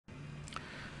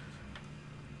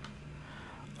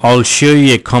I'll show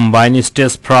you a combined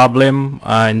stress problem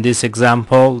in this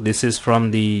example. This is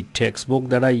from the textbook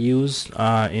that I use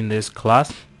in this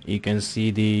class. You can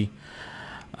see the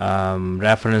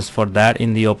reference for that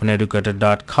in the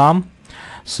openeducator.com.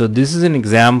 So this is an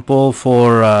example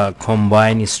for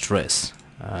combined stress.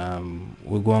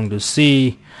 We're going to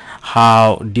see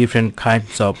how different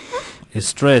kinds of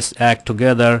stress act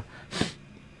together,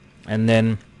 and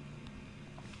then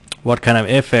what kind of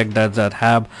effect does that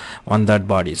have on that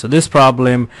body. So this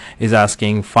problem is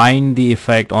asking find the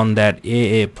effect on that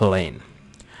AA plane.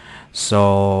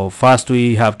 So first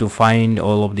we have to find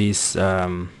all of these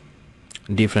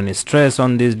different stress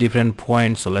on these different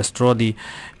points. So let's draw the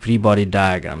free body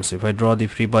diagram. So if I draw the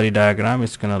free body diagram,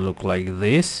 it's gonna look like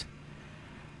this.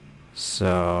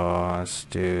 So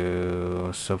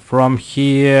from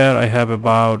here I have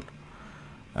about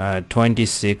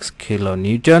 26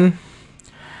 kilonewton,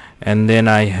 and then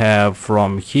I have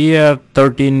from here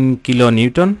 13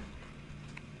 kilonewton,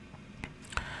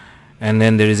 and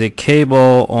then there is a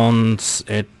cable on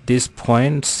at this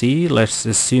point C. Let's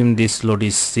assume this load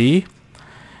is C,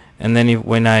 and then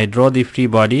when I draw the free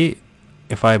body,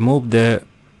 if I remove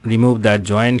that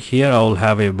joint here, I will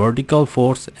have a vertical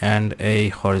force and a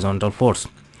horizontal force.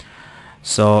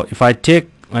 So if I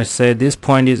take, let's say this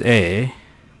point is A,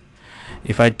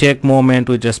 if I take moment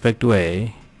with respect to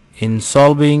A, in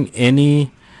solving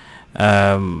any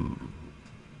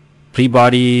free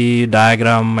body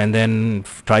diagram and then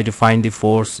try to find the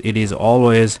force, it is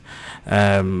always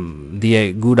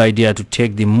the good idea to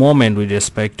take the moment with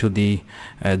respect to the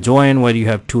joint where you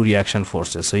have two reaction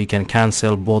forces, so you can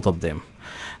cancel both of them.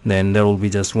 Then there will be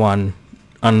just one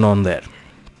unknown there.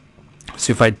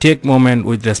 So if I take moment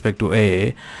with respect to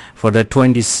A for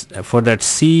that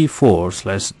C force,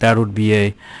 that would be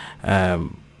a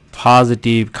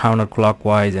positive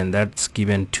counterclockwise, and that's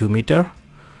given 2 meter.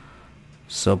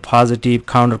 So positive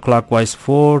counterclockwise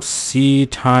force C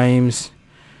times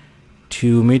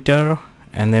 2 meter,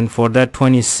 and then for that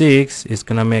 26 is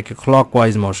gonna make a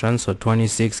clockwise motion, so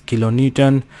 26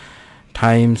 kilonewton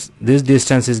times this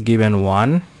distance is given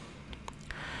 1,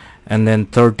 and then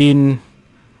 13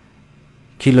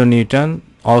 kilonewton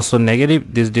also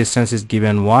negative, this distance is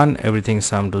given 1, everything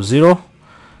summed to 0.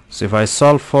 So if I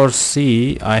solve for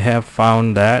C, I have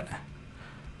found that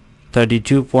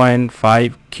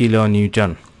 32.5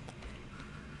 kilonewton.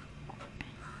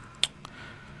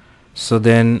 So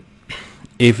then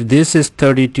if this is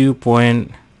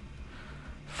 32.5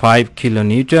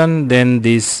 kilonewton, then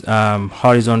this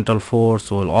horizontal force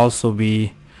will also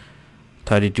be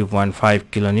 32.5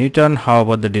 kilonewton. How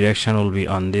about the direction will be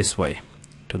on this way,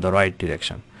 to the right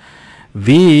direction.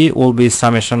 V will be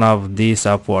summation of these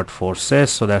upward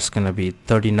forces, so that's going to be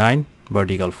 39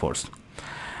 vertical force.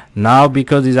 Now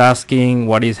because it's asking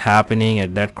what is happening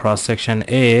at that cross section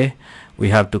A, we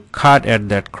have to cut at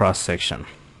that cross section.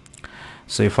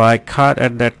 So if I cut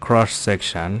at that cross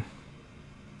section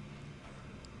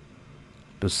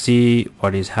to see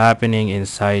what is happening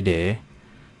inside A,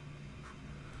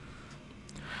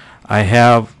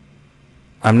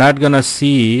 I'm not gonna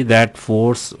see that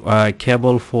force,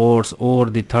 cable force, or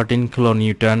the 13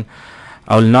 kilonewton.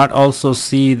 I will not also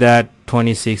see that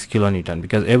 26 kilonewton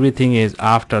because everything is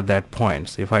after that point.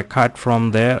 So if I cut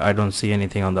from there, I don't see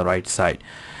anything on the right side.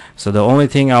 So the only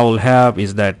thing I will have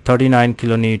is that 39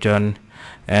 kilonewton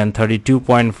and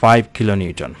 32.5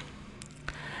 kilonewton,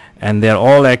 and they're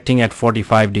all acting at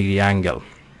 45-degree angle.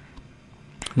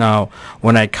 Now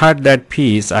when I cut that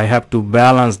piece, I have to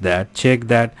balance that. Check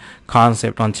that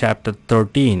concept on chapter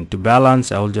 13. To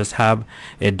balance, I will just have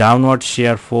a downward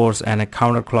shear force and a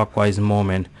counterclockwise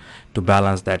moment to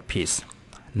balance that piece.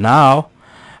 Now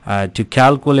to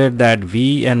calculate that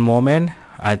V and moment,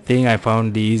 I think I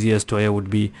found the easiest way would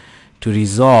be to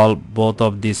resolve both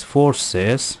of these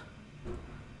forces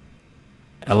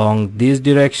along this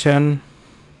direction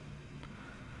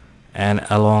and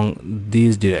along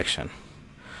this direction.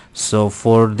 So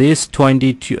for this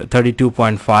 32.5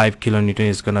 kilonewton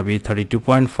is going to be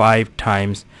 32.5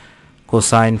 times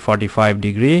cosine 45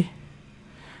 degree,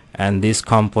 and this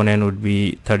component would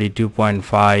be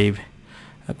 32.5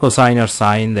 cosine or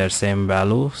sine, they're same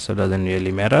value, so it doesn't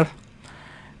really matter.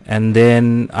 And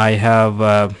then I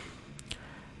have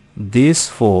this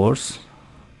force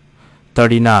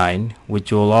 39,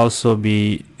 which will also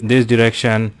be this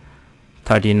direction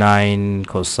 39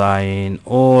 cosine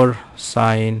or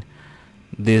sine,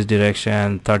 this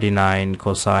direction 39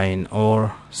 cosine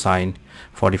or sine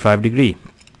 45 degree.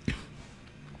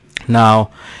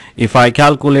 Now if I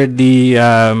calculate the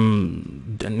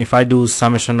if I do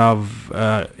summation of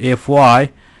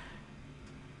Fy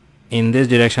in this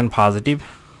direction positive,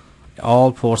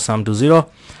 all force sum to 0.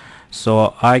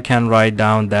 So I can write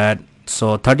down that,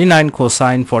 so 39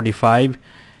 cosine 45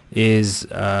 is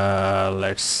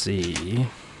let's see,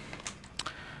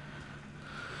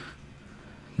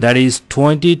 that is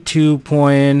 22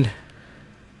 point,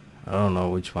 I don't know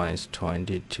which one is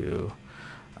 22,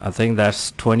 I think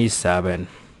that's 27.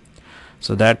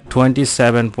 So that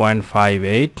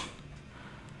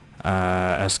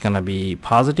 27.58 is gonna be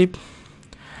positive,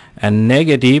 and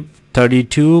negative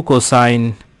 32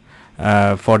 cosine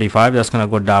 45, that's gonna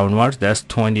go downwards, that's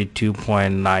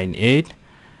 22.98.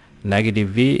 Negative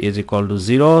V is equal to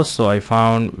 0, so I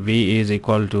found V is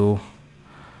equal to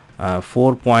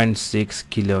 4.6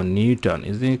 kilonewton.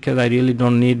 Is it because I really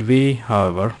don't need V?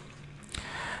 However,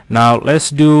 now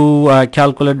let's do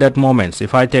calculate that moments.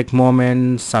 If I take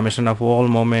moments, summation of all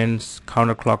moments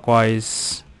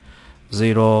counterclockwise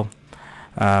 0,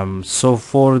 so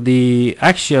for the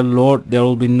axial load there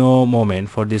will be no moment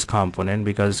for this component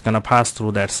because it's gonna pass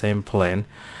through that same plane.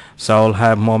 So I'll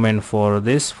have moment for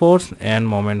this force and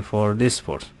moment for this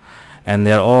force, and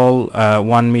they're all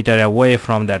 1 meter away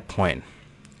from that point,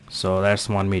 so that's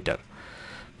 1 meter.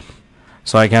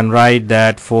 So I can write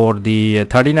that for the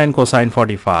 39 cosine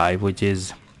 45, which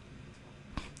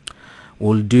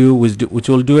will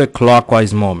do a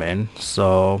clockwise moment,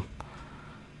 so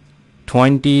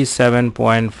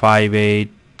 27.58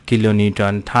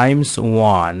 kilonewton times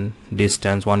 1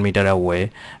 distance 1 meter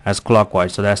away as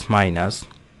clockwise, so that's minus,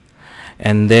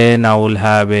 and then I will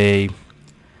have a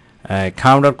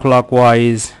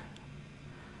counterclockwise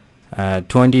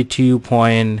 22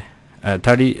 point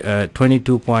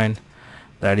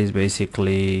that is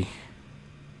basically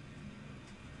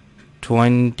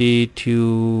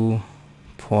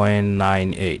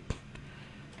 22.98.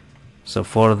 So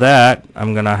for that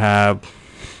I'm gonna have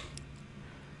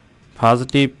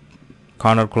positive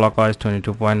counterclockwise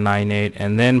 22.98,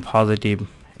 and then positive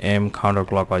m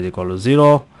counterclockwise equal to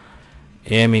 0.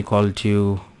 M equal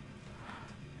to,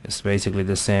 it's basically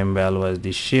the same value as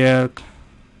the shear,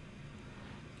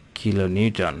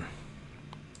 kilonewton.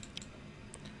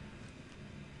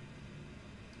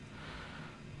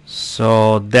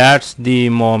 So that's the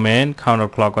moment,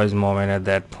 counterclockwise moment at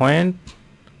that point.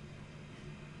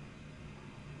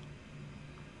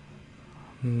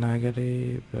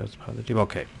 Negative, that's positive.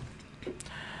 Okay,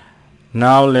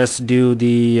 now let's do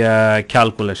the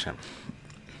calculation.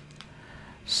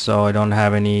 So I don't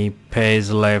have any page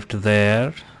left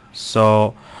there.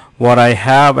 So what I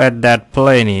have at that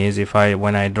plane is,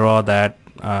 when I draw that,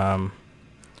 I'm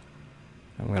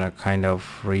gonna kind of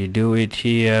redo it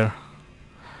here.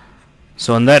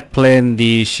 So on that plane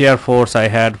the shear force I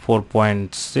had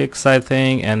 4.6 I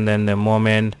think, and then the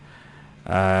moment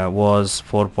was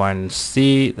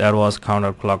 4.c, that was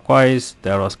counterclockwise,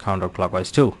 that was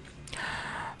counterclockwise too.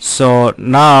 So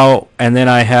now, and then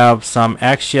I have some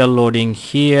axial loading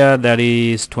here, that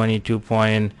is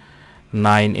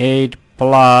 22.98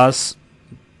 plus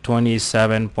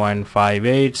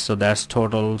 27.58, so that's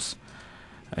totals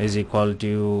is equal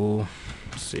to,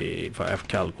 see if I have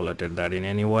calculated that in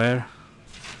anywhere,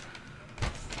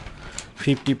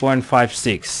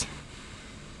 50.56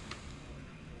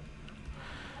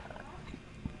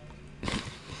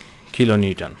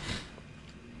 kilonewton.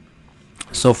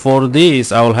 So for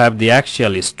this I will have the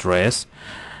axial stress.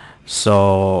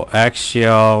 So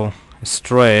axial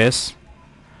stress,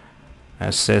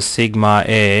 as says sigma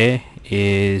A,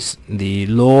 is the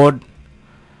load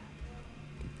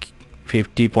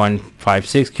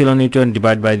 50.56 kilonewton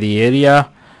divided by the area.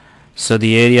 So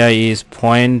the area is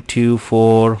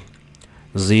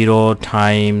 0.240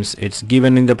 times, it's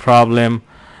given in the problem,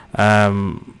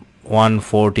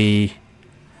 140.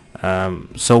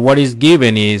 So what is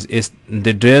given is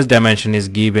the dress dimension is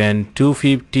given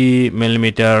 250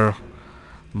 millimeter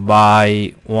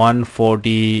by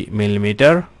 140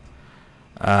 millimeter,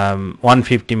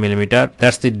 150 millimeter.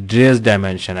 That's the dress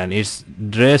dimension, and it's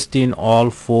dressed in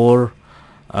all four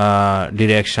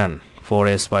direction,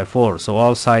 4s by 4, so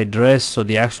all side dress. So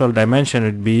the actual dimension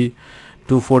would be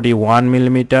 241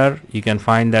 millimeter. You can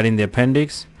find that in the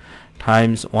appendix,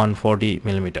 times 140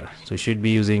 millimeter. So you should be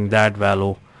using that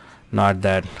value, not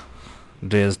that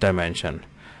dress dimension,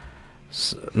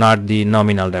 not the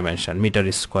nominal dimension, meter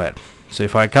is square. So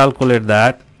if I calculate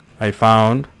that, I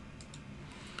found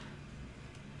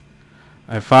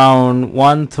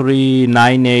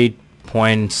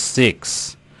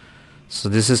 1398.6. so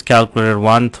this is calculated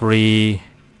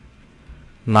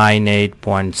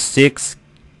 1398.6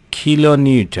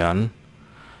 kilonewton.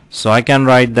 So I can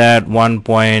write that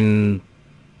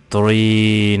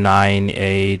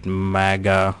 1.398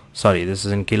 mega, sorry, this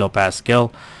is in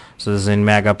kilopascal, so this is in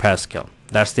megapascal.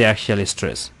 That's the axial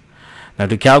stress. Now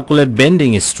to calculate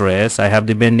bending stress, I have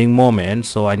the bending moment,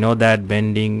 so I know that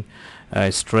bending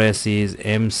stress is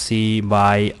MC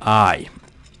by I.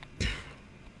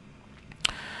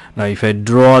 Now if I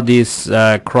draw this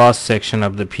cross section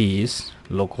of the piece,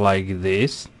 look like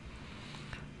this.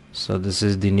 So this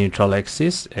is the neutral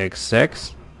axis,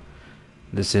 XX.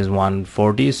 This is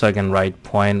 140, so I can write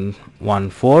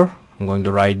 0.14. I'm going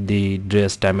to write the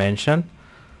dress dimension,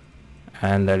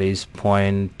 and that is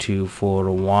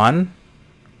 0.241.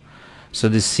 So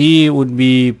the C would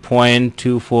be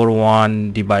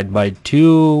 0.241 divided by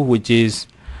 2, which is,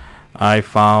 I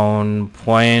found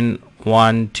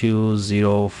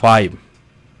 0.1205.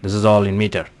 This is all in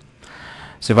meter.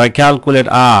 So if I calculate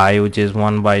I, which is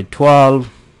 1 by 12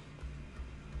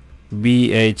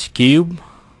 BH cube,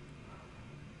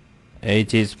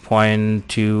 H is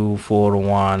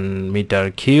 0.241 meter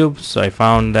cube, so I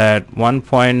found that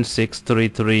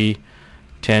 1.633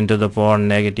 10 to the power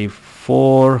negative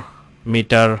 4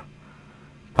 meter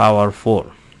power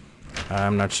 4.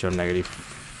 I'm not sure, negative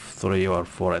 3 or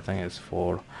 4, I think it's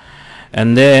 4.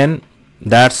 And then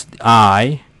that's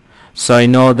I, so I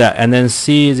know that, and then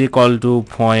C is equal to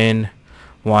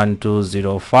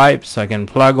 0.1205, so I can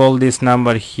plug all this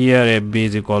number here. FB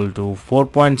is equal to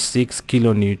 4.6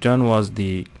 kilonewton was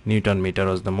the Newton meter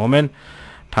was the moment,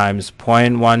 times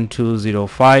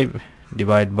 0.1205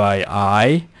 divided by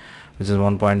I, which is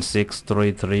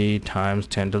 1.633 times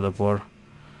 10 to the power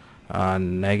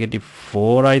negative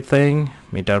 4, I think,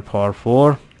 meter power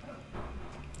 4.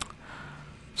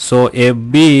 So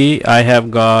FB, I have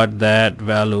got that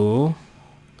value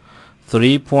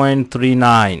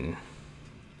 3.39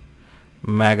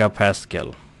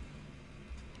 megapascal.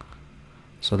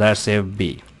 So that's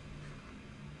FB.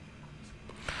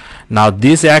 Now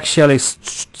this axial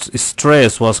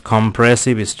stress was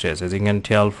compressive stress, as you can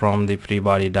tell from the free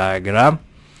body diagram.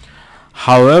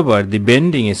 However, the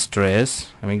bending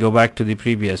stress, let me go back to the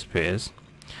previous page,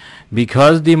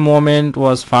 because the moment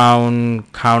was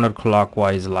found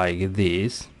counterclockwise like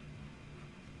this,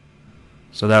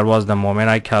 so that was the moment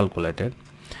I calculated,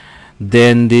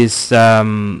 then this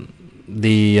the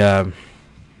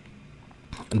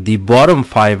bottom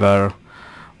fiber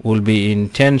will be in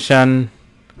tension,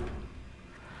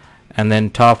 and then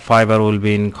top fiber will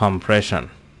be in compression.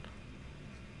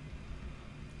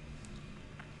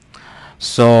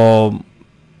 So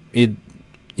you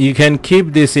can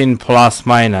keep this in plus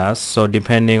minus, so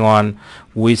depending on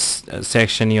which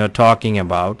section you're talking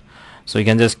about. So you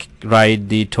can just write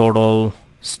the total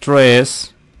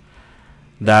stress,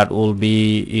 that will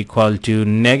be equal to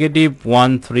negative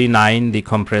 139, the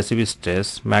compressive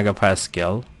stress,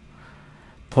 megapascal,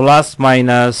 plus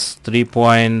minus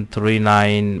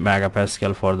 3.39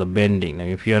 megapascal for the bending. Now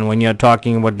if you, when you're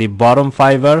talking about the bottom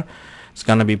fiber, it's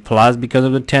going to be plus because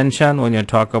of the tension. When you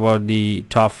talk about the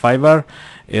top fiber,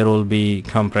 it will be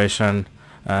compression,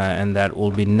 and that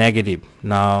will be negative.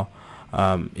 Now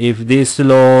if this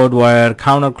load were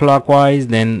counterclockwise,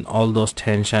 then all those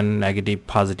tension, negative,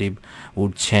 positive,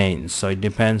 would change. So it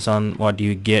depends on what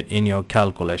you get in your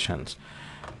calculations.